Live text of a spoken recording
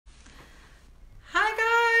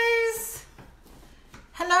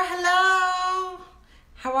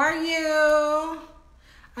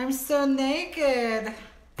I'm so naked.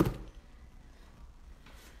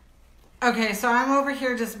 Okay, so I'm over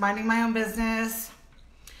here just minding my own business,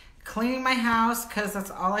 cleaning my house, because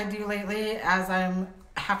that's all I do lately, as I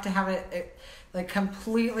have to have it like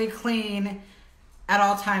completely clean at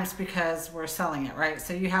all times because we're selling it, right?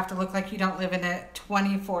 So you have to look like you don't live in it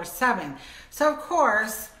 24/7. So of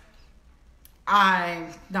course, I'm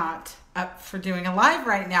not up for doing a live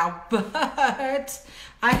right now, but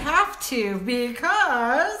I have to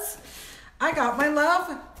because I got my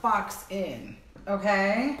love box in,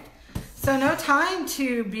 okay? So no time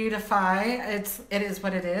to beautify. It is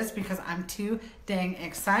what it is because I'm too dang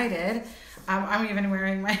excited. I'm even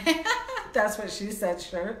wearing my, that's what she said,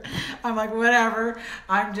 shirt. I'm like, whatever.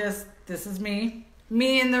 This is me.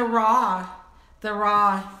 Me in the raw. The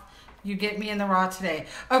raw. You get me in the raw today.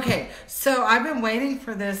 Okay, so I've been waiting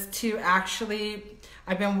for this to actually,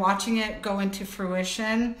 I've been watching it go into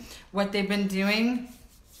fruition, what they've been doing.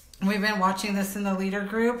 We've been watching this in the leader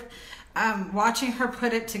group. Watching her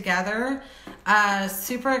put it together,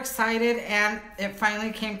 super excited, and it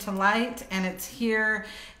finally came to light, and it's here.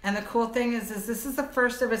 And the cool thing is this is the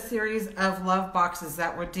first of a series of love boxes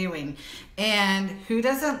that we're doing. And who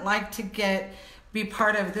doesn't like to be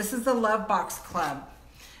part of, this is the Love Box Club.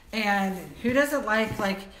 And who doesn't like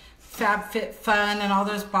FabFitFun and all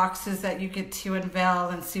those boxes that you get to unveil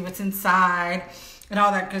and see what's inside and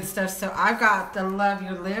all that good stuff. So I've got the Love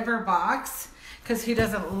Your Liver box, because who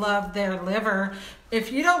doesn't love their liver?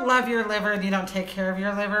 If you don't love your liver and you don't take care of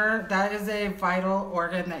your liver, that is a vital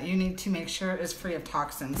organ that you need to make sure is free of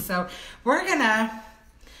toxins. So we're gonna,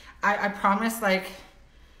 I promise, I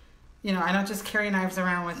don't just carry knives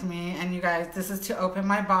around with me. And you guys, this is to open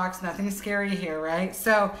my box. Nothing scary here, right?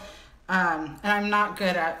 So, and I'm not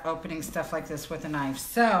good at opening stuff like this with a knife.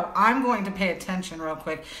 So I'm going to pay attention real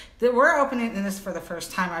quick. We're opening this for the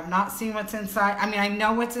first time. I've not seen what's inside. I mean, I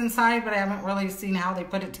know what's inside, but I haven't really seen how they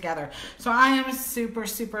put it together. So I am super,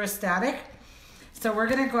 super ecstatic. So we're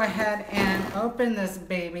going to go ahead and open this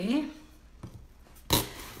baby.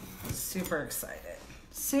 Super excited.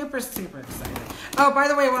 Super, super excited. Oh, by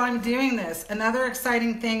the way, while I'm doing this, another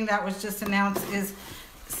exciting thing that was just announced is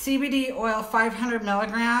CBD oil, 500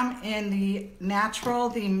 milligram in the natural,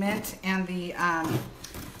 the mint, and the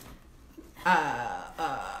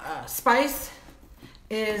spice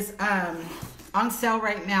is on sale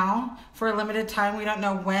right now for a limited time. We don't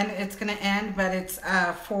know when it's going to end, but it's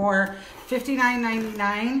for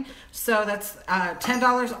 $59.99. So that's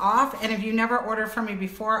 $10 off. And if you never ordered from me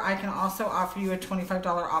before, I can also offer you a $25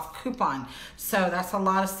 off coupon. So that's a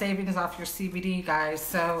lot of savings off your CBD, guys.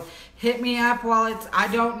 So hit me up while I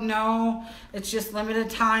don't know. It's just limited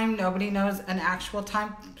time. Nobody knows an actual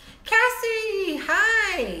time. Cassie,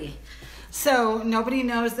 hi. So nobody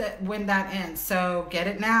knows when that ends. So get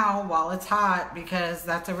it now while it's hot, because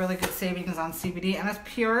that's a really good savings on CBD, and it's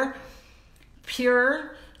pure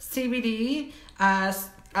CBD,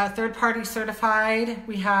 third-party certified.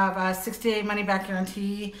 We have a 60-day money-back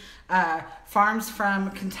guarantee. Farms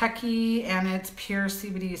from Kentucky, and it's pure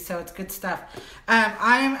CBD, so it's good stuff.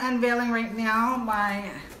 I am unveiling right now my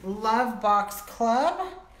Love Box Club.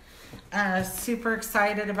 Super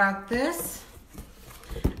excited about this.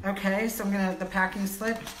 Okay, so the packing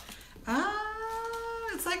slip.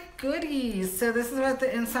 It's like goodies. So this is what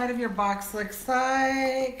the inside of your box looks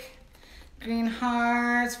like. Green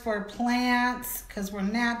hearts for plants, because we're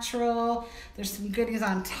natural. There's some goodies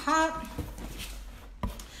on top.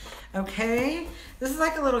 Okay, this is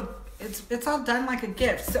like a little, it's all done like a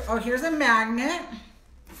gift. So, here's a magnet.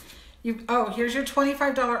 Here's your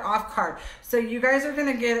 $25 off card. So you guys are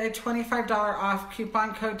gonna get a $25 off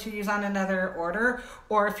coupon code to use on another order,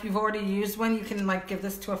 or if you've already used one, you can give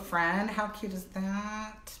this to a friend. How cute is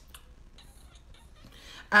that?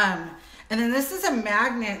 And then this is a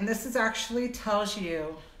magnet, and this actually tells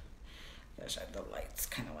you, gosh, I have the lights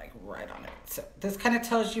kind of right on it. So this kind of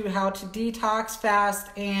tells you how to detox, fast,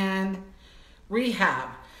 and rehab.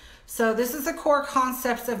 So this is the core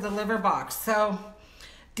concepts of the liver box. So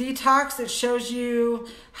detox, it shows you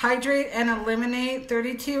hydrate and eliminate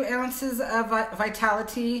 32 ounces of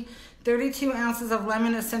vitality, 32 ounces of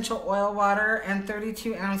lemon essential oil water, and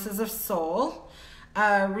 32 ounces of Soul.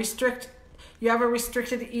 You have a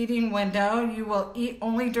restricted eating window. You will eat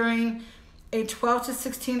only during a 12 to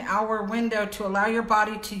 16 hour window to allow your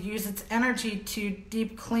body to use its energy to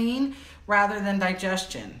deep clean rather than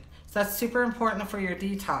digestion. So that's super important for your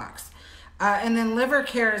detox. And then liver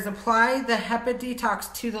care is apply the HEPA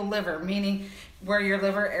detox to the liver, meaning where your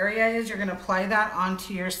liver area is, you're gonna apply that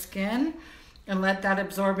onto your skin and let that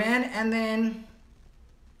absorb in. And then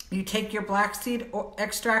you take your black seed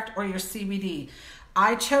extract or your CBD.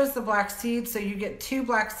 I chose the black seed, so you get 2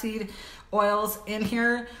 black seed oils in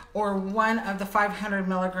here, or 1 of the 500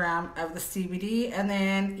 milligram of the CBD, and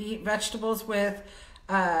then eat vegetables with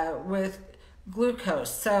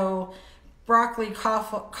glucose. So broccoli,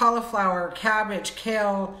 cauliflower, cabbage,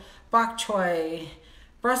 kale, bok choy,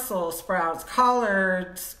 Brussels sprouts,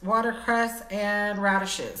 collards, watercress, and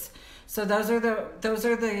radishes. So those are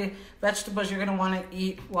the vegetables you're gonna want to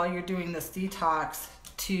eat while you're doing this detox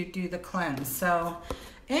to do the cleanse. So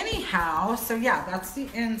anyhow, so yeah, that's the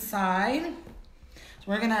inside. So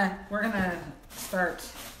we're gonna start.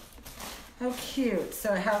 How cute!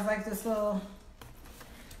 So it has like this little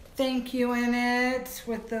thank you in it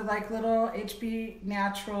with the like little HB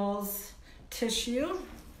Naturals tissue.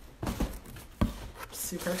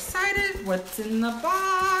 Super excited. What's in the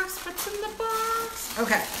box? What's in the box?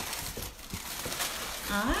 Okay.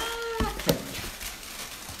 Okay.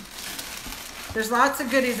 There's lots of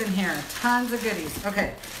goodies in here. Tons of goodies.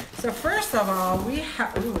 Okay. So first of all, we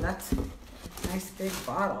have, ooh, that's a nice big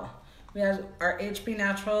bottle. We have our HB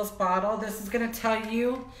Naturals bottle. This is going to tell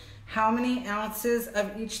you how many ounces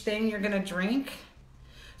of each thing you're going to drink.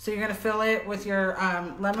 So you're going to fill it with your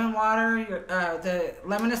lemon water, your the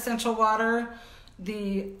lemon essential water,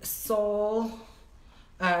 the Soul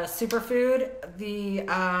superfood, the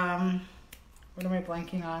what am I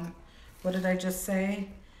blanking on? What did I just say?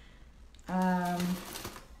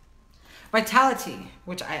 Vitality,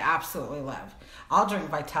 which I absolutely love. I'll drink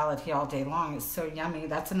Vitality all day long. It's so yummy.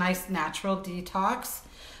 That's a nice natural detox.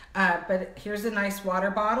 But here's a nice water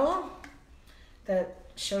bottle that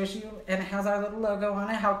shows you, and it has our little logo on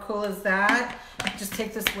it. How cool is that? Just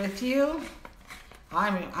take this with you.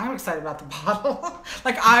 I'm excited about the bottle.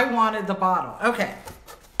 Like, I wanted the bottle. Okay.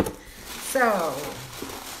 So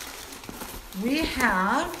we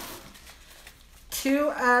have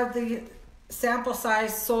 2 of the sample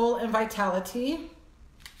size Soul and Vitality.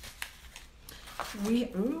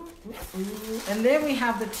 And then we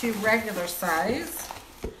have the 2 regular size.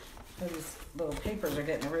 These little papers are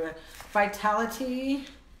getting everywhere. Vitality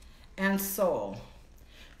and Soul.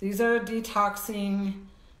 These are detoxing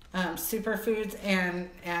superfoods and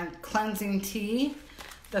cleansing tea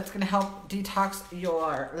that's going to help detox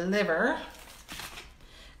your liver.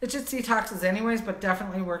 It just detoxes anyways, but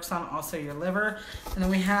definitely works on also your liver. And then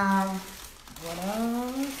we have, what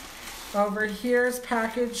else? Over here is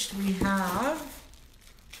packaged. We have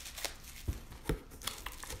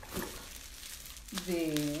let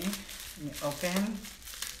me open.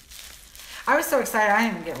 I was so excited, I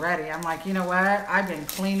didn't even get ready. I'm like, you know what? I've been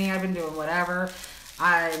cleaning, I've been doing whatever.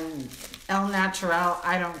 I'm El Natural.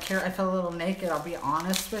 I don't care. I feel a little naked, I'll be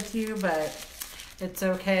honest with you, but it's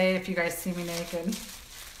okay if you guys see me naked.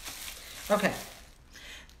 Okay.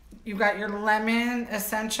 You've got your lemon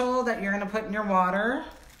essential that you're going to put in your water.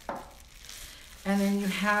 And then you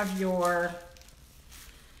have your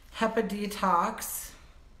Hepa Detox.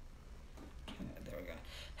 There we go.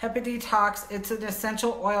 Hepa Detox. It's an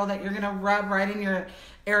essential oil that you're going to rub right in your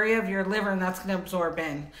area of your liver, and that's going to absorb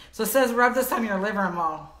in. So it says rub this on your liver. I'm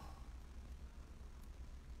all.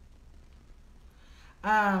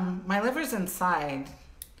 My liver's inside,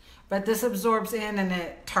 but this absorbs in and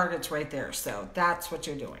it targets right there. So that's what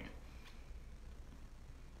you're doing.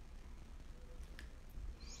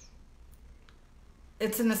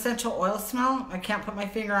 It's an essential oil smell. I can't put my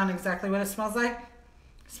finger on exactly what it smells like.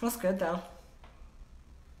 It smells good though.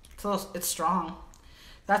 It's strong.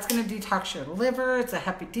 That's going to detox your liver. It's a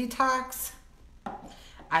happy detox.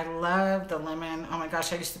 I love the lemon. Oh my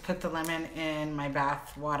gosh, I used to put the lemon in my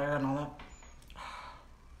bath water and all that.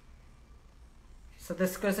 So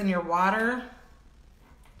this goes in your water.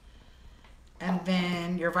 And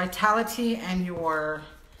then your Vitality and your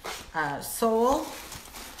Soul.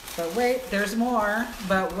 But wait, there's more.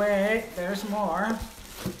 But wait, there's more.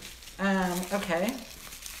 Okay.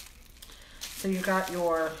 So you got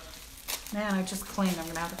your... Man, I just cleaned. I'm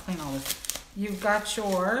going to have to clean all this. You've got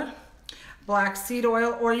your black seed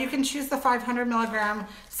oil, or you can choose the 500 milligram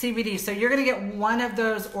CBD. So you're going to get one of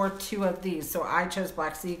those or 2 of these. So I chose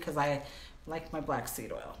black seed because I like my black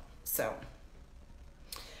seed oil. So,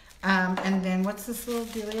 and then what's this little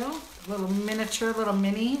dealio? Little miniature, little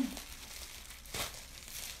mini.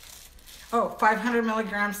 Oh, 500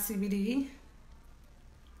 milligrams CBD.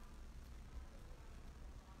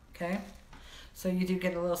 Okay. So you do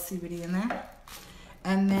get a little CBD in there.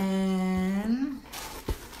 And then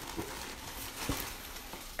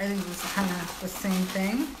I think this is kind of the same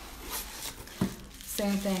thing.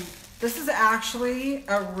 Same thing. This is actually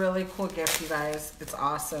a really cool gift, you guys. It's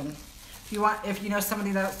awesome. If you know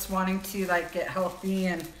somebody that's wanting to like get healthy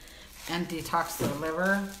and detox their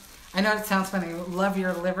liver. I know it sounds funny, love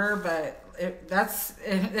your liver, but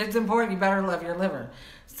it's important. You better love your liver.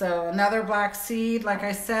 So another black seed, like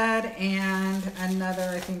I said, and another,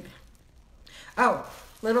 I think, oh,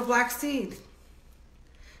 little black seed.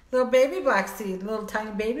 Little baby black seed, little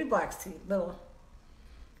tiny baby black seed, little.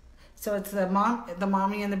 So it's the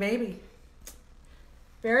mommy and the baby.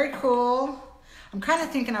 Very cool. I'm kind of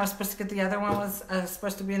thinking I was supposed to get the other one was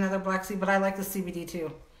supposed to be another black seed, but I like the CBD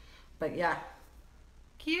too. But yeah,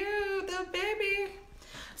 cute, the baby.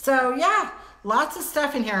 So yeah, lots of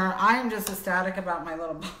stuff in here. I am just ecstatic about my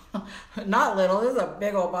little, not little, this is a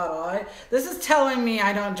big old bottle. This is telling me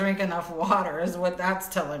I don't drink enough water is what that's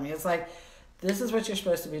telling me. It's like, this is what you're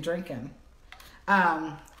supposed to be drinking.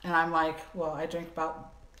 And I'm like, well, I drink about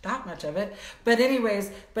that much of it. But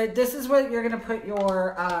anyways, but this is what you're going to put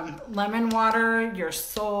your lemon water, your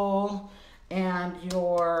Soul, and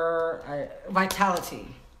your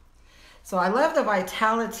Vitality. So I love the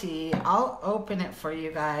Vitality. I'll open it for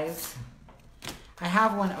you guys. I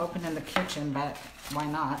have one open in the kitchen, but why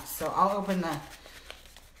not? So I'll open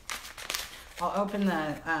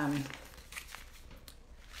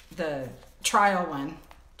the trial one,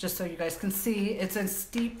 just so you guys can see. It's a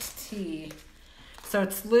steeped tea, so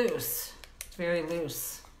it's loose. It's very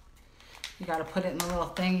loose. You got to put it in a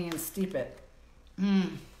little thingy and steep it.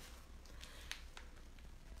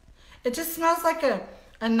 It just smells like a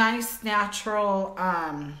nice natural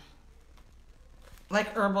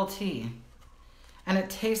like herbal tea, and it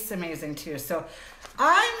tastes amazing too. So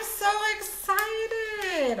I'm so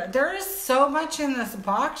excited. There is so much in this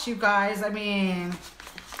box, you guys. I mean,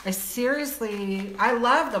 I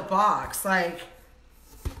love the box. Like,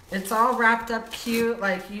 it's all wrapped up cute.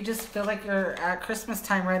 Like, you just feel like you're at Christmas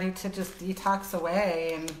time ready to just detox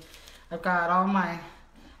away. And I've got all my,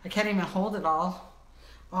 I can't even hold it all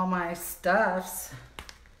my stuffs.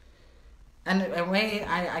 And wait,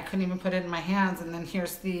 I couldn't even put it in my hands. And then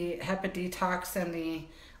here's the Hepa Detox and the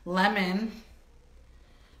lemon.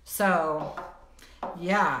 So,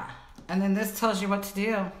 yeah. And then this tells you what to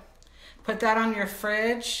do. Put that on your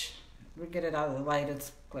fridge. We get it out of the light.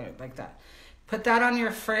 It's glared like that. Put that on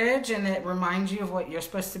your fridge, and it reminds you of what you're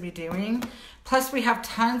supposed to be doing. Plus, we have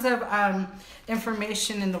tons of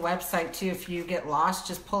information in the website too. If you get lost,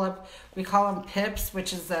 just pull up. We call them PIPs,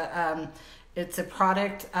 which is it's a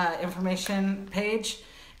product information page,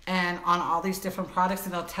 and on all these different products,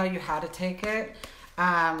 and it'll tell you how to take it.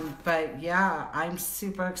 But yeah, I'm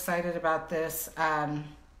super excited about this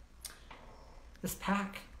this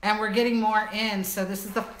pack. And we're getting more in. So this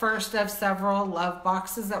is the first of several love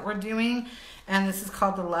boxes that we're doing. And this is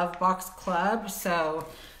called the Love Box Club. So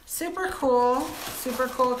super cool. Super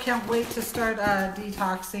cool. Can't wait to start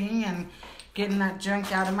detoxing and getting that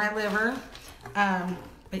junk out of my liver.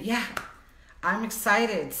 But yeah, I'm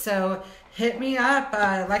excited. So hit me up.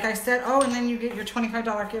 Like I said, oh, and then you get your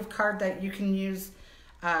 $25 gift card that you can use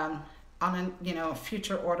on a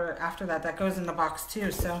future order after that. That goes in the box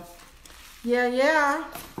too. So yeah,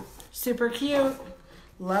 super cute.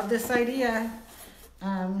 Love this idea.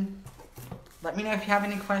 Let me know if you have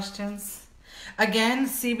any questions. Again,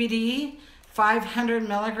 CBD 500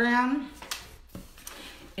 milligram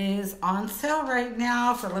is on sale right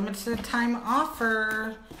now for limited time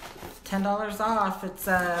offer. $10 off. It's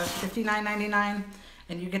 $59.99,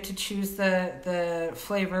 and you get to choose the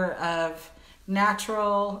flavor of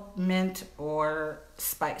natural, mint, or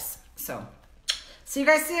spice. So see you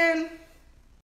guys soon.